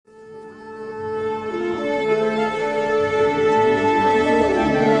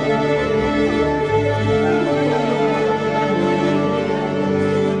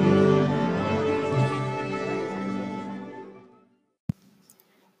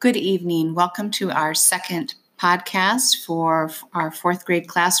Good evening. Welcome to our second podcast for our fourth grade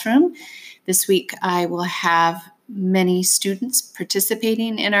classroom. This week, I will have many students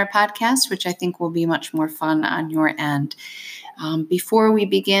participating in our podcast, which I think will be much more fun on your end. Before we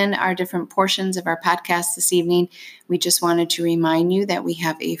begin our different portions of our podcast this evening, we just wanted to remind you that we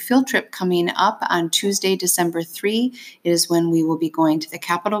have a field trip coming up on Tuesday, December 3. It is when we will be going to the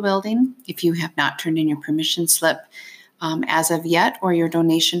Capitol building. If you have not turned in your permission slip as of yet, or your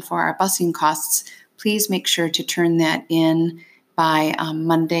donation for our busing costs, please make sure to turn that in by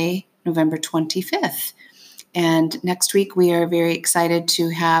Monday, November 25th. And next week, we are very excited to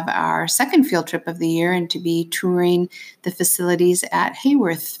have our second field trip of the year and to be touring the facilities at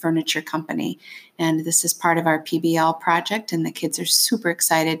Hayworth Furniture Company. And this is part of our PBL project, and the kids are super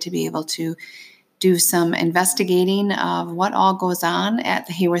excited to be able to do some investigating of what all goes on at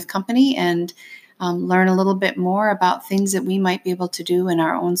the Hayworth Company and learn a little bit more about things that we might be able to do in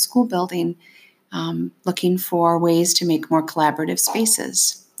our own school building, looking for ways to make more collaborative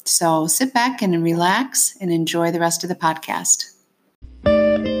spaces. So sit back and relax and enjoy the rest of the podcast.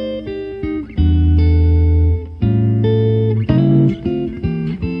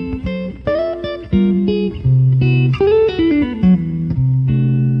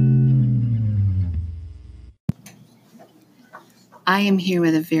 I am here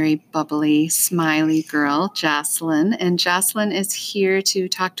with a very bubbly, smiley girl, Jocelyn, and Jocelyn is here to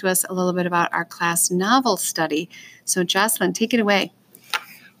talk to us a little bit about our class novel study. So Jocelyn, take it away.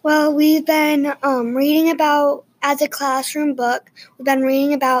 Well, we've been reading about, as a classroom book, we've been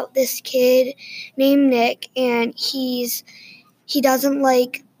reading about this kid named Nick, and he doesn't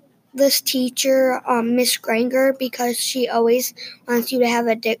like this teacher, Miss Granger, because she always wants you to have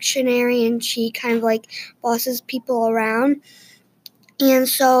a dictionary, and she kind of like bosses people around. And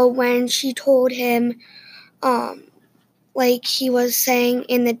so when she told him, like he was saying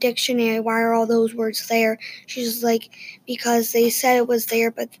in the dictionary, why are all those words there? She's like, because they said it was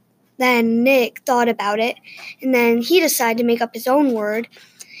there, but then Nick thought about it, and then he decided to make up his own word,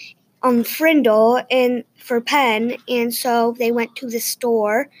 frindle, and for pen, and so they went to the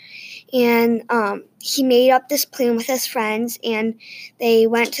store, and he made up this plan with his friends, and they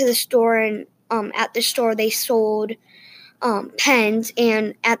went to the store, and at the store they sold pens,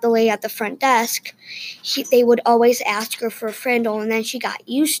 and at the lady at the front desk, they would always ask her for a frindle, and then she got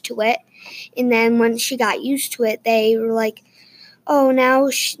used to it. And then when she got used to it, they were like, oh, now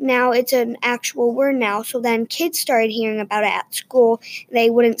it's an actual word now. So then kids started hearing about it at school, and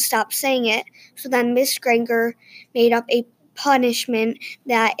they wouldn't stop saying it. So then Miss Granger made up a punishment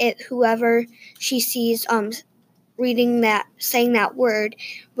that whoever she sees saying that word,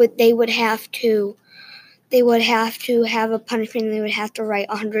 they would have to have a punishment, and they would have to write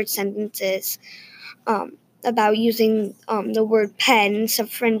 100 sentences about using the word pen instead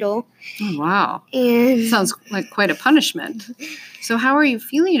of frindle. Oh, wow. And sounds like quite a punishment. So how are you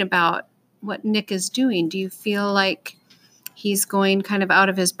feeling about what Nick is doing? Do you feel like he's going kind of out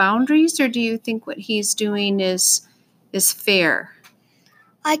of his boundaries, or do you think what he's doing is fair?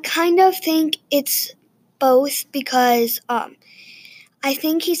 I kind of think it's both, because I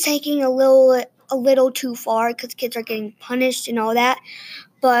think he's taking a little too far, because kids are getting punished and all that.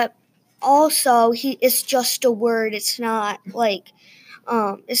 But also, it's just a word. It's not like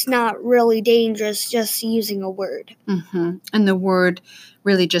it's not really dangerous just using a word. Mm-hmm. And the word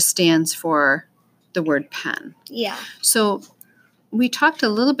really just stands for the word pen. Yeah. So we talked a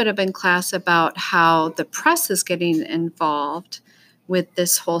little bit in class about how the press is getting involved with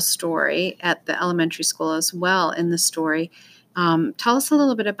this whole story at the elementary school as well in the story. Tell us a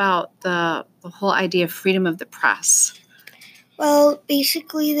little bit about the whole idea of freedom of the press. Well,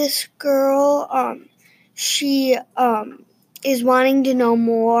 basically, this girl, she is wanting to know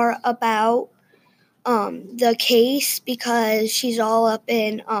more about the case, because she's all up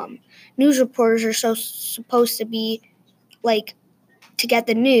in news reporters are supposed to be like to get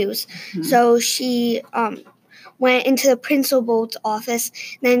the news. Mm-hmm. So she went into the principal's office,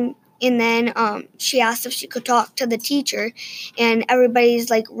 and then she asked if she could talk to the teacher, and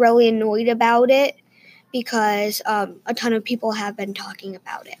everybody's like really annoyed about it, because a ton of people have been talking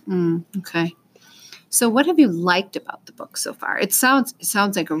about it. Okay. So what have you liked about the book so far? It sounds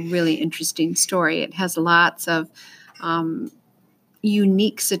like a really interesting story. It has lots of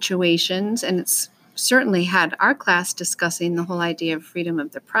unique situations, and it's certainly had our class discussing the whole idea of freedom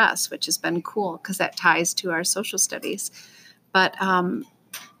of the press, which has been cool because that ties to our social studies. But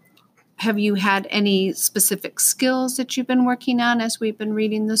have you had any specific skills that you've been working on as we've been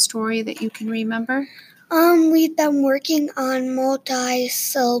reading the story that you can remember? We've been working on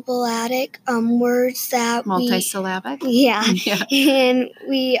multisyllabic words that Multisyllabic? Yeah. And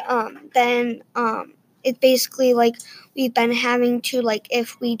we then it's basically like we've been having to, like,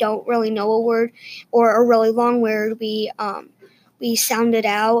 if we don't really know a word or a really long word, we sound it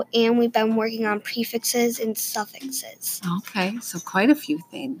out, and we've been working on prefixes and suffixes. Okay, so quite a few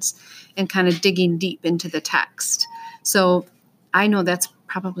things, and kind of digging deep into the text. So I know that's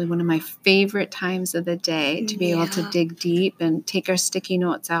probably one of my favorite times of the day, to be able to dig deep and take our sticky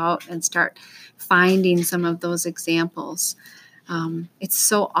notes out and start finding some of those examples. It's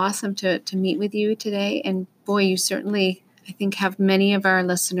so awesome to meet with you today. And boy, you certainly, I think, have many of our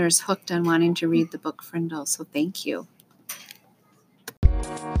listeners hooked on wanting to read the book Frindle. So thank you.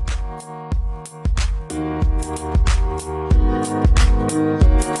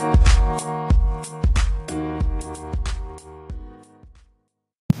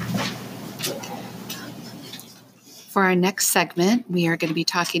 For our next segment, we are going to be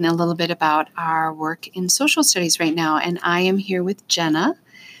talking a little bit about our work in social studies right now, and I am here with Jena.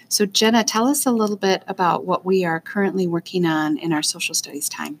 So Jena, tell us a little bit about what we are currently working on in our social studies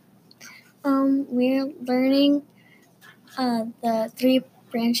time. We're learning the 3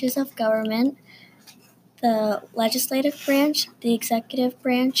 branches of government: the legislative branch, the executive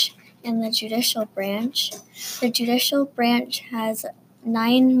branch, and the judicial branch. The judicial branch has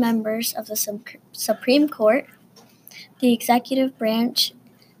 9 members of the Supreme Court. The executive branch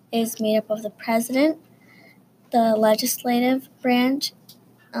is made up of the president. The legislative branch,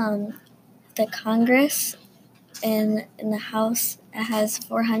 the Congress, and in the House, it has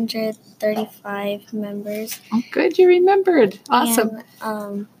 435 members. Oh, good, you remembered. Awesome.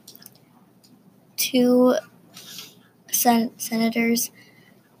 And 2 senators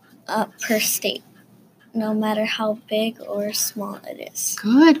per state, no matter how big or small it is.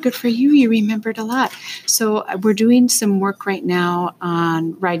 Good for you. You remembered a lot. So we're doing some work right now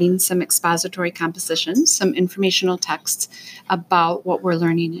on writing some expository compositions, some informational texts about what we're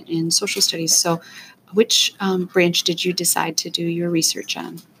learning in social studies. So which branch did you decide to do your research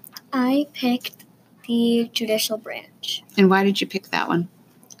on? I picked the judicial branch. And why did you pick that one?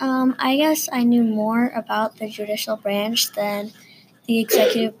 I guess I knew more about the judicial branch than the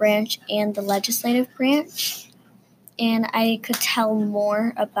executive branch and the legislative branch, and I could tell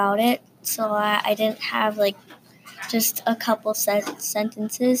more about it, so I didn't have just a couple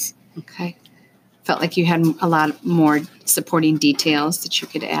sentences. Okay. Felt like you had a lot more supporting details that you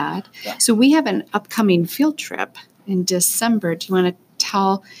could add. Yeah. So we have an upcoming field trip in December. Do you want to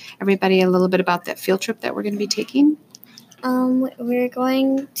tell everybody a little bit about that field trip that we're going to be taking? We're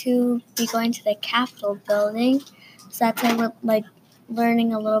going to be going to the Capitol building, so that's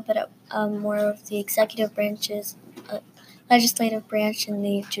learning a little bit more of the executive branches, legislative branch, and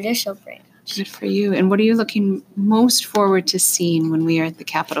the judicial branch. Good for you. And what are you looking most forward to seeing when we are at the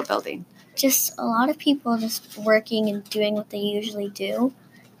Capitol building? Just a lot of people just working and doing what they usually do,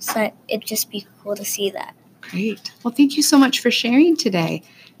 so it'd just be cool to see that. Great. Well, thank you so much for sharing today.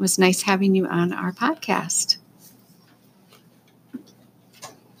 It was nice having you on our podcast.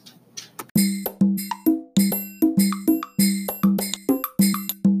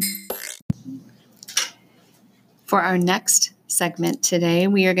 For our next segment today,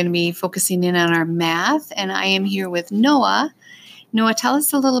 we are going to be focusing in on our math, and I am here with Noah. Noah, tell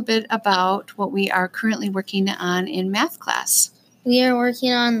us a little bit about what we are currently working on in math class. We are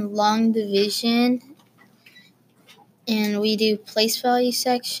working on long division, and we do place value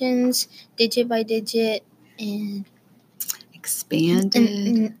sections, digit by digit, and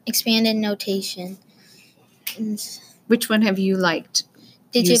expanded notation. Which one have you liked?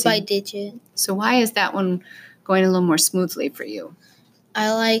 Digit by digit. So why is that one going a little more smoothly for you?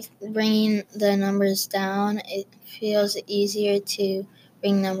 I like bringing the numbers down. It feels easier to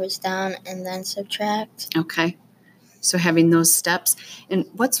bring numbers down and then subtract. Okay. So having those steps. And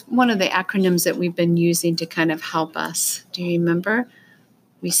what's one of the acronyms that we've been using to kind of help us? Do you remember?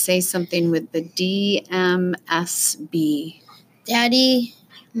 We say something with the DMSB. Daddy,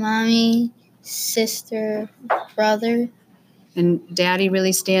 mommy, sister, brother. And daddy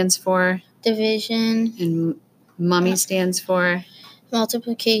really stands for? Division. And mommy stands for?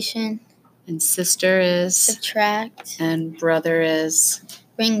 Multiplication. And sister is? Subtract. And brother is?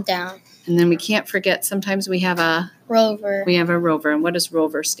 Bring down. And then we can't forget, sometimes we have a? Rover. We have a rover. And what does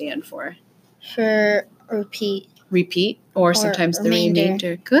rover stand for? For repeat. Repeat, or sometimes the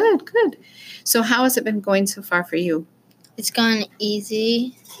remainder. Good. So how has it been going so far for you? It's gone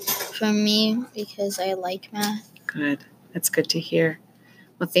easy for me because I like math. Good. That's good to hear.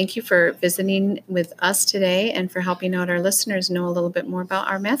 Well, thank you for visiting with us today and for helping out our listeners know a little bit more about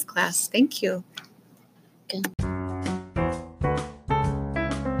our math class. Thank you. second.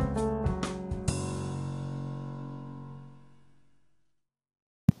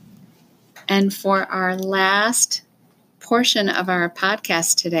 And for our last portion of our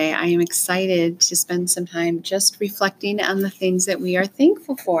podcast today, I am excited to spend some time just reflecting on the things that we are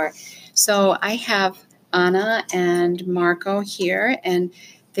thankful for. So I have Anna and Markko here, and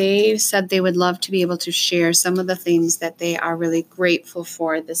they said they would love to be able to share some of the things that they are really grateful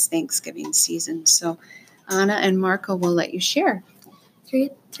for this Thanksgiving season. So Anna and Markko will let you share. Three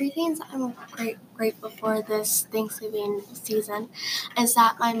things I'm grateful for this Thanksgiving season is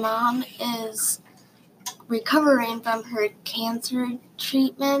that my mom is recovering from her cancer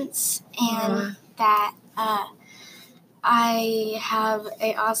treatments, and that I have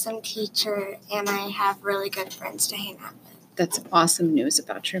an awesome teacher and I have really good friends to hang out with. That's awesome news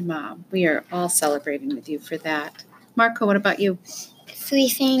about your mom. We are all celebrating with you for that. Markko, what about you? 3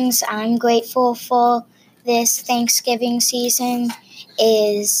 things I'm grateful for this Thanksgiving season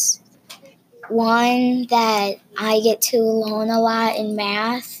is 1, that I get to learn a lot in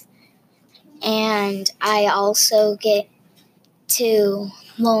math, and I also get to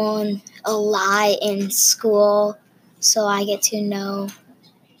learn a lot in school, so I get to know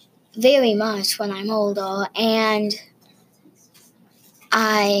very much when I'm older, and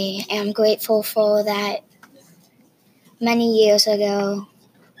I am grateful for that many years ago,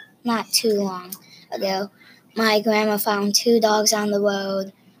 not too long ago, my grandma found 2 dogs on the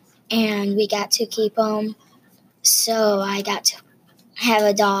road, and we got to keep them, so I got to have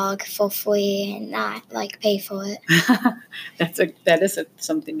a dog for free and not pay for it. That is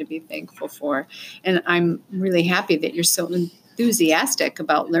something to be thankful for, and I'm really happy that you're so enthusiastic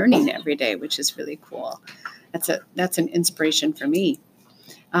about learning every day, which is really cool. That's an inspiration for me.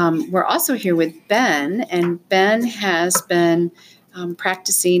 We're also here with Ben, and Ben has been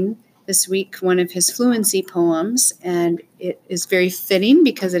practicing this week one of his fluency poems, and it is very fitting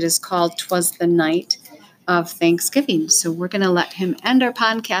because it is called "'Twas the Night of Thanksgiving." So we're going to let him end our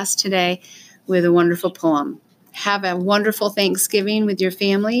podcast today with a wonderful poem. Have a wonderful Thanksgiving with your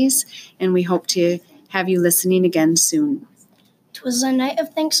families, and we hope to have you listening again soon. 'Twas the night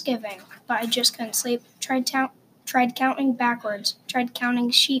of Thanksgiving, but I just couldn't sleep. Tried counting backwards, tried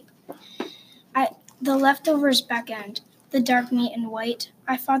counting sheep. The leftovers back end, the dark meat and white.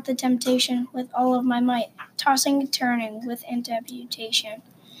 I fought the temptation with all of my might, tossing and turning with amputation.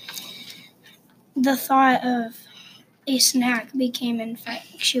 The thought of a snack became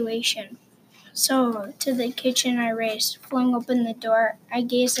infatuation. So to the kitchen I raced, flung open the door. I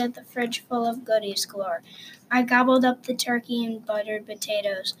gazed at the fridge full of goodies galore. I gobbled up the turkey and buttered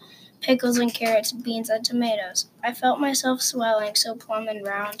potatoes, pickles and carrots, beans and tomatoes. I felt myself swelling so plump and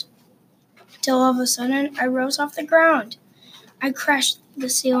round, till all of a sudden I rose off the ground. I crashed the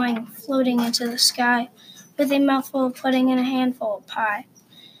ceiling, floating into the sky, with a mouthful of pudding and a handful of pie.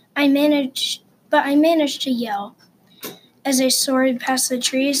 I managed to yell as I soared past the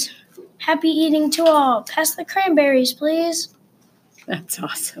trees. Happy eating to all. Pass the cranberries, please. That's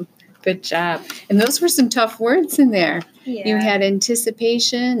awesome. Good job. And those were some tough words in there. Yeah. You had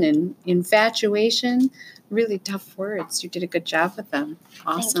anticipation and infatuation, really tough words. You did a good job with them.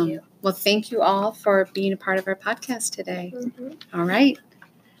 Awesome. Thank you. Well, thank you all for being a part of our podcast today. Mm-hmm. All right.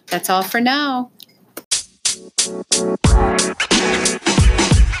 That's all for now.